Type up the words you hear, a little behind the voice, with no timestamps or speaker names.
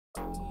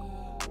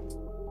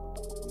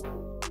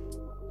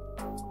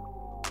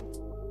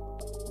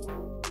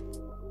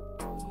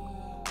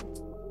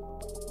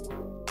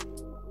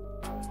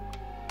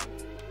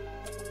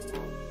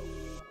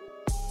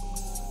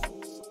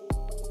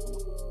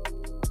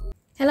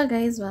Hello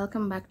guys,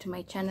 welcome back to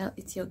my channel.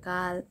 It's your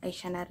girl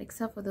Aishana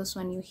Rixa. For those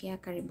who are new here,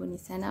 karibuni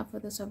sana. For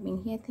those who have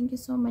been here, thank you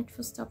so much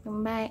for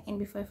stopping by. And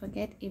before I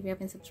forget, if you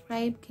haven't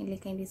subscribed,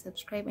 kindly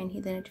subscribe and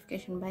hit the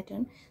notification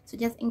button, so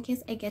just in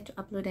case I get to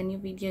upload a new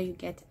video, you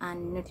get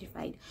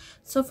notified.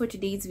 So for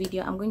today's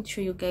video, I'm going to show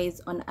you guys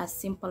on a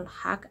simple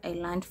hack I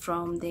learned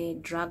from the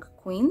drag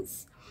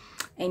queens.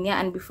 And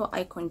yeah, and before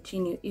I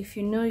continue, if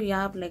you know you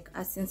have like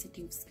a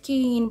sensitive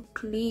skin,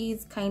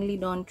 please kindly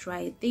don't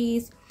try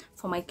this.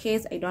 For my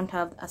case, I don't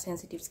have a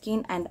sensitive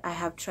skin and I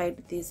have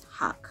tried this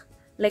hack.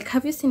 Like,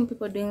 have you seen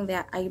people doing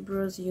their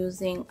eyebrows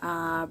using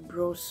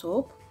brow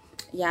soap?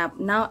 Yeah,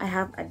 now I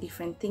have a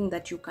different thing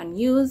that you can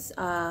use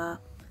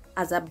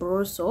as a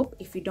brow soap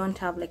if you don't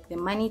have like the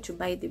money to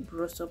buy the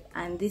brow soap.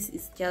 And this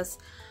is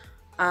just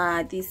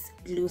this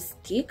glue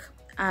stick.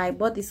 I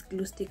bought this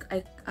glue stick.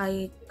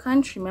 I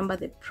can't remember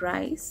the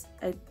price.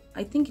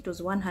 I think it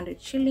was 100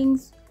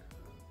 shillings,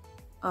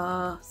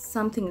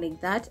 something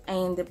like that.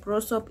 And the brow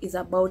soap is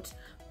about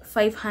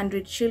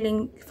 500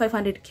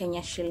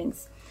 Kenya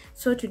shillings.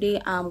 So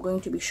today I'm going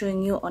to be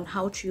showing you on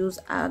how to use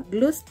a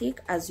glue stick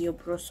as your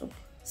brow soap.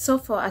 So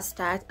for a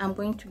start, I'm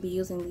going to be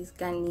using this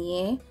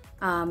Garnier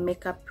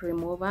makeup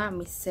remover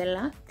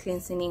micellar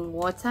cleansing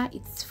water.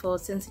 It's for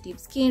sensitive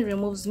skin,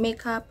 removes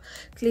makeup,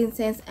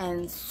 cleanses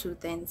and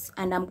soothes.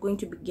 And I'm going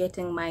to be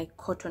getting my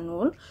cotton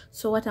wool.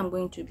 So what I'm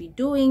going to be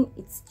doing,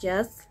 it's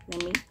just,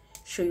 let me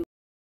show you.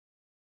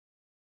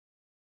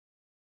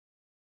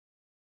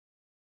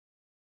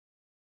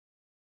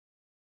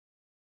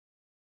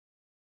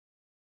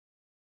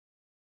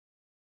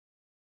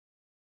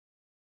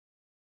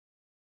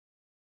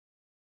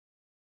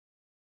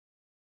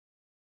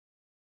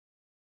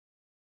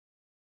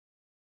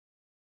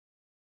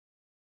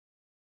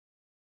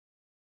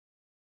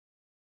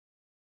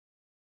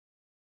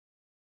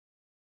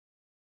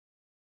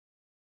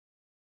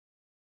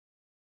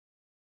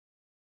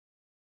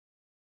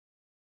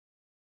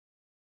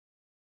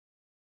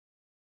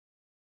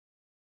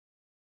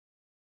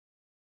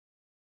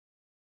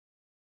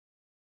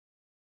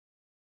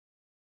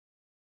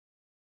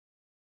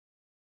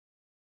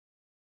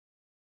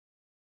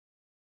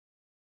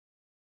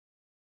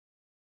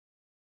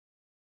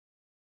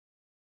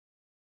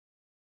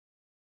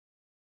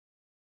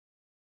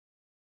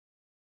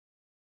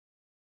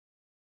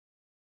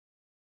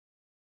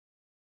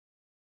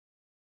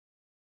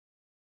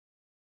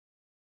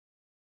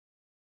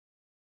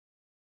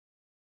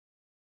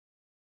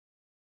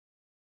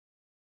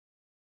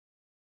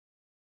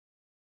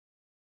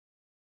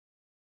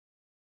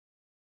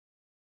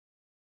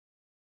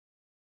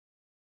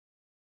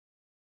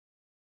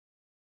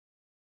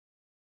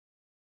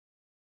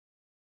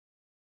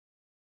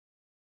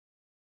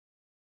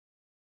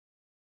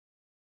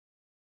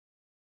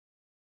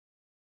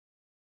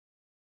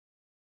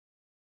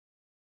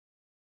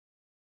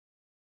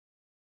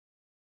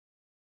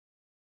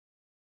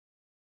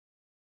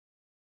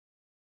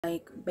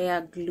 Like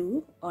bare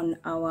glue on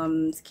our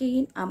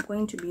skin. I'm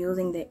going to be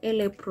using the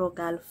LA Pro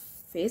Girl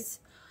Face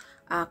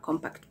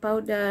compact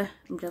powder.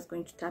 I'm just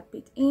going to tap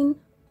it in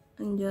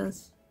and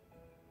just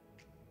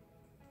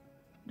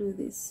do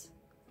this.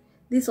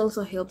 This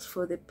also helps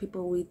for the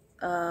people with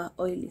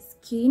oily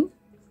skin.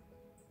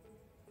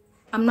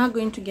 I'm not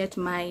going to get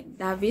my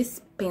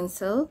Davis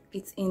pencil.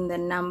 It's in the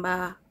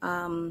number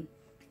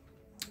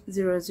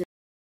 00.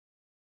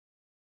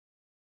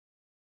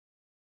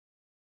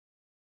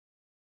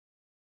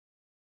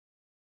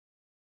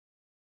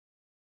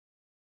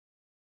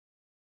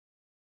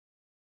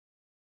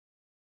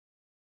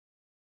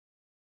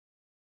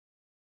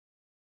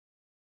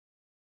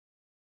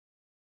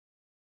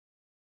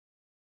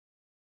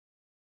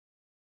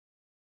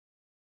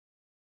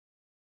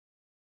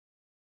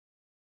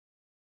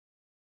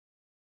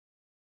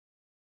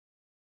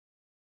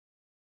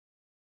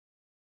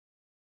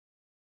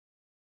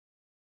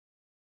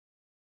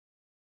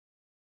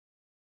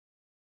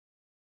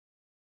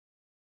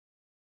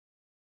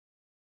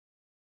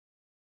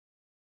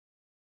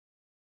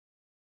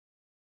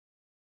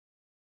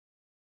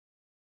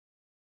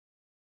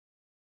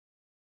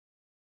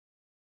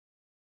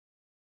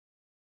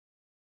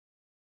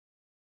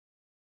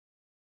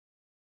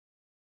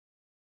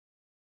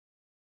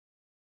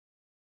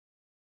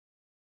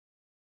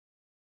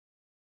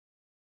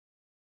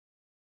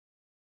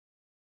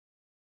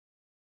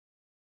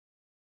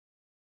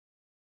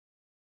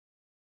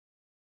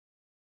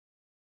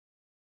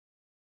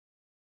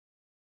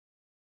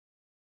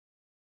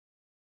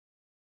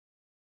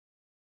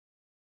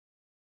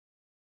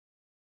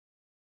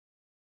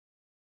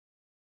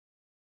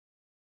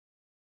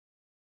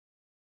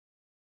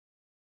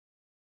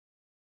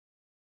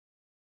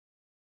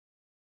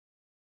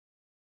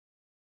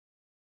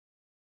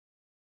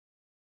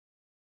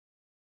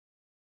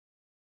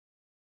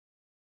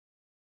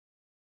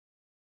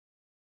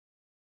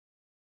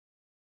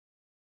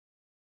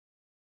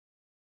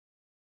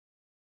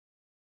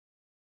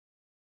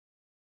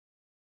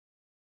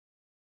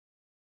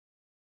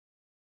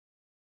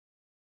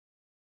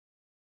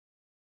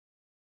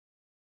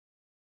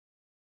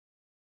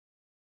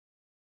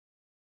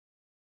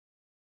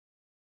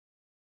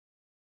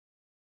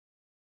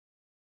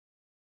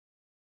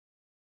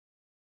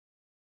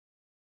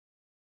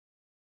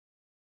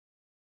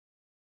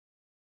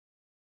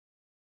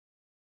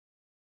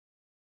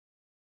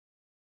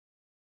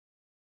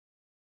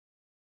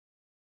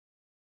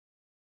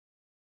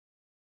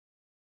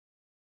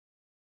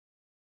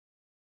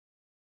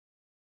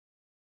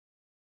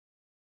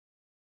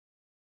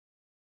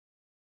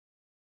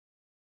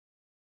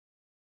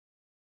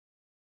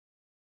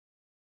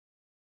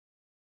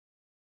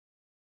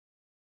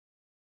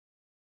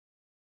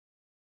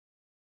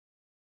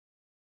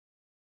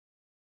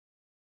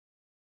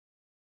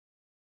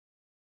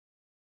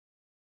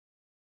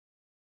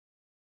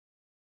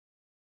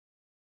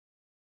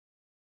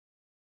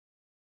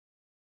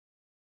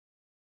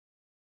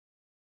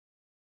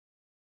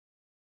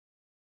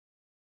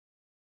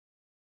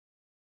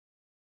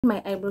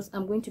 My eyebrows,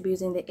 I'm going to be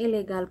using the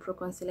LA Girl Pro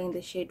Concealer in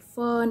the shade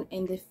Fawn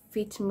and the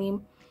Fit Me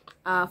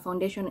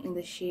foundation in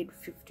the shade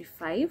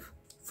 55.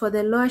 For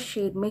the lower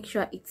shade, make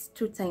sure it's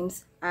 2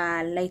 times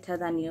lighter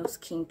than your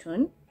skin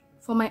tone.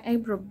 For my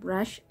eyebrow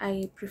brush,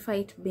 I prefer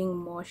it being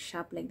more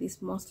sharp, like this,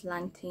 more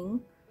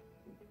slanting,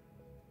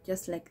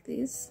 just like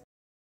this.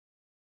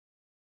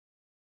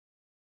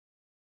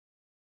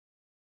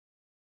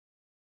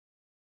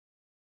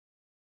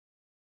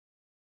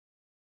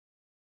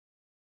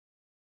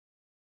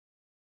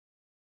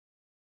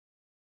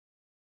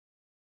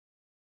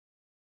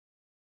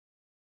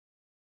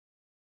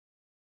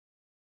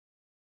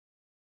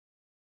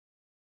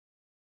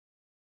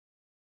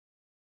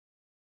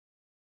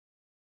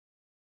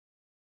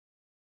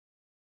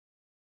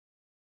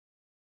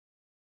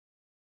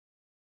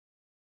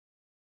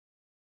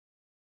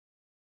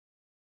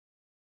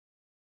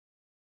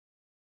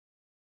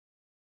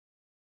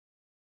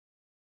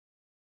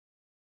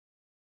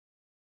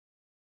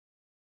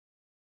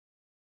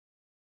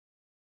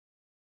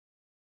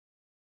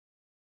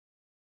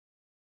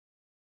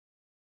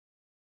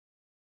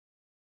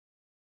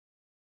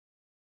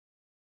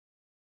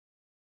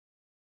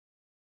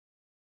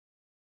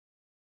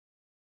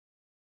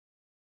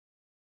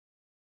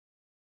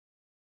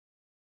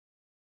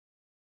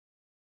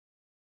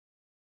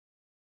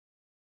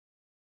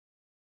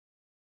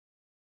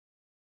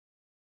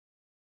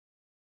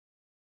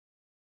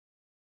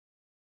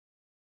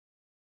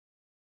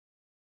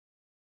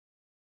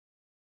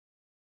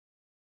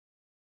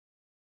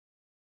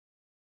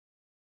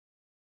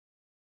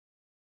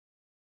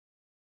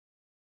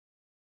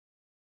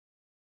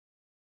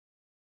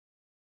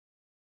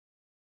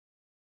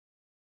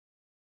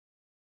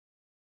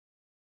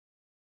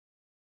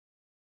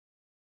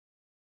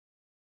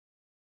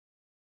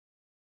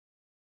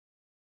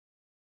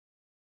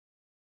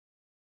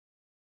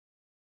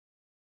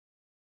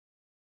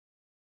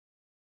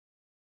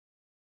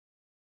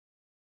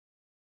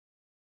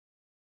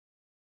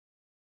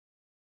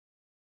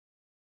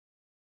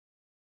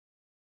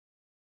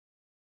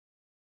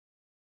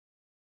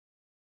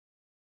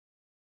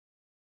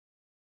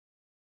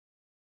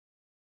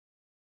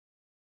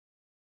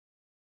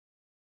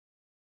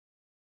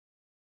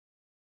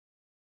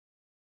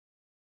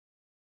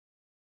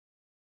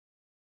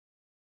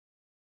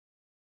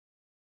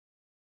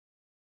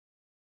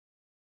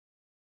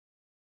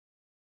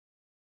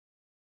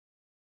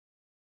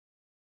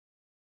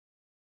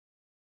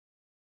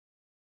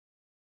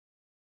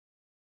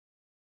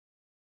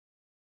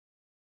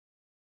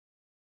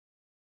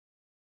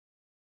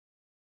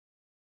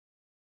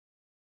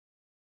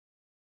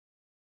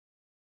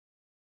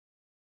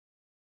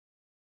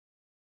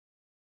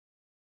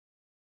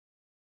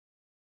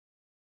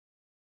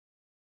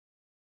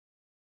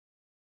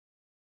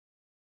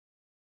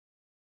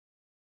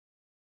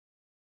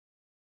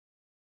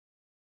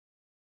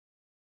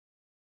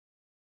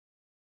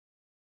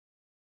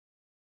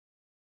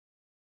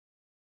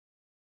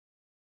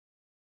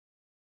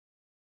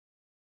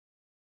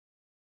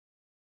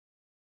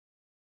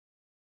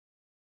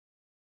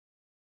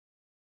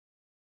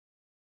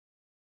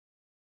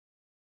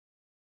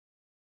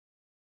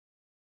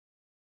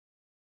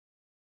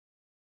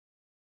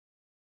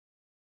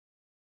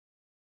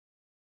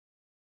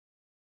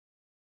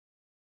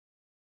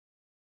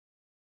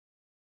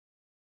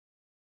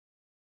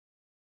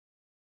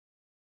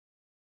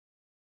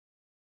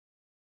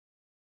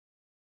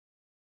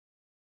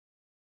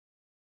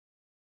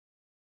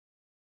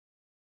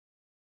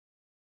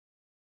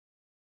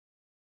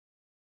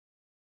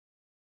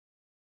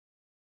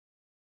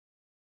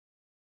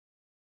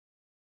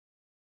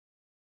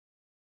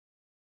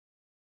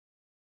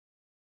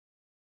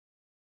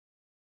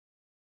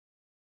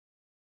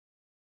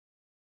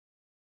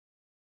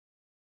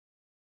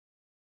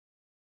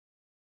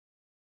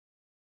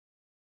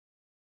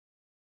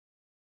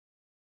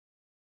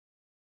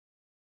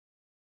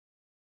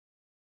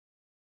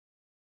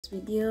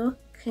 Video,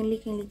 kindly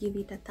give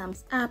it a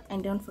thumbs up,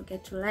 and don't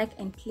forget to like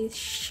and please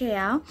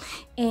share.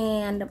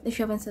 And if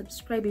you haven't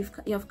subscribed, if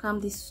you have come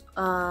this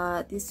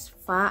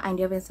far and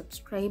you haven't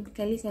subscribed,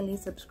 kindly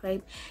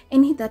subscribe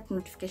and hit that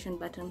notification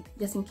button,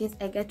 just in case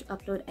I get to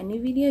upload a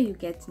new video, you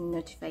get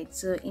notified.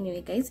 So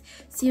anyway guys,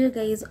 see you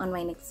guys on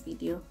my next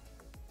video.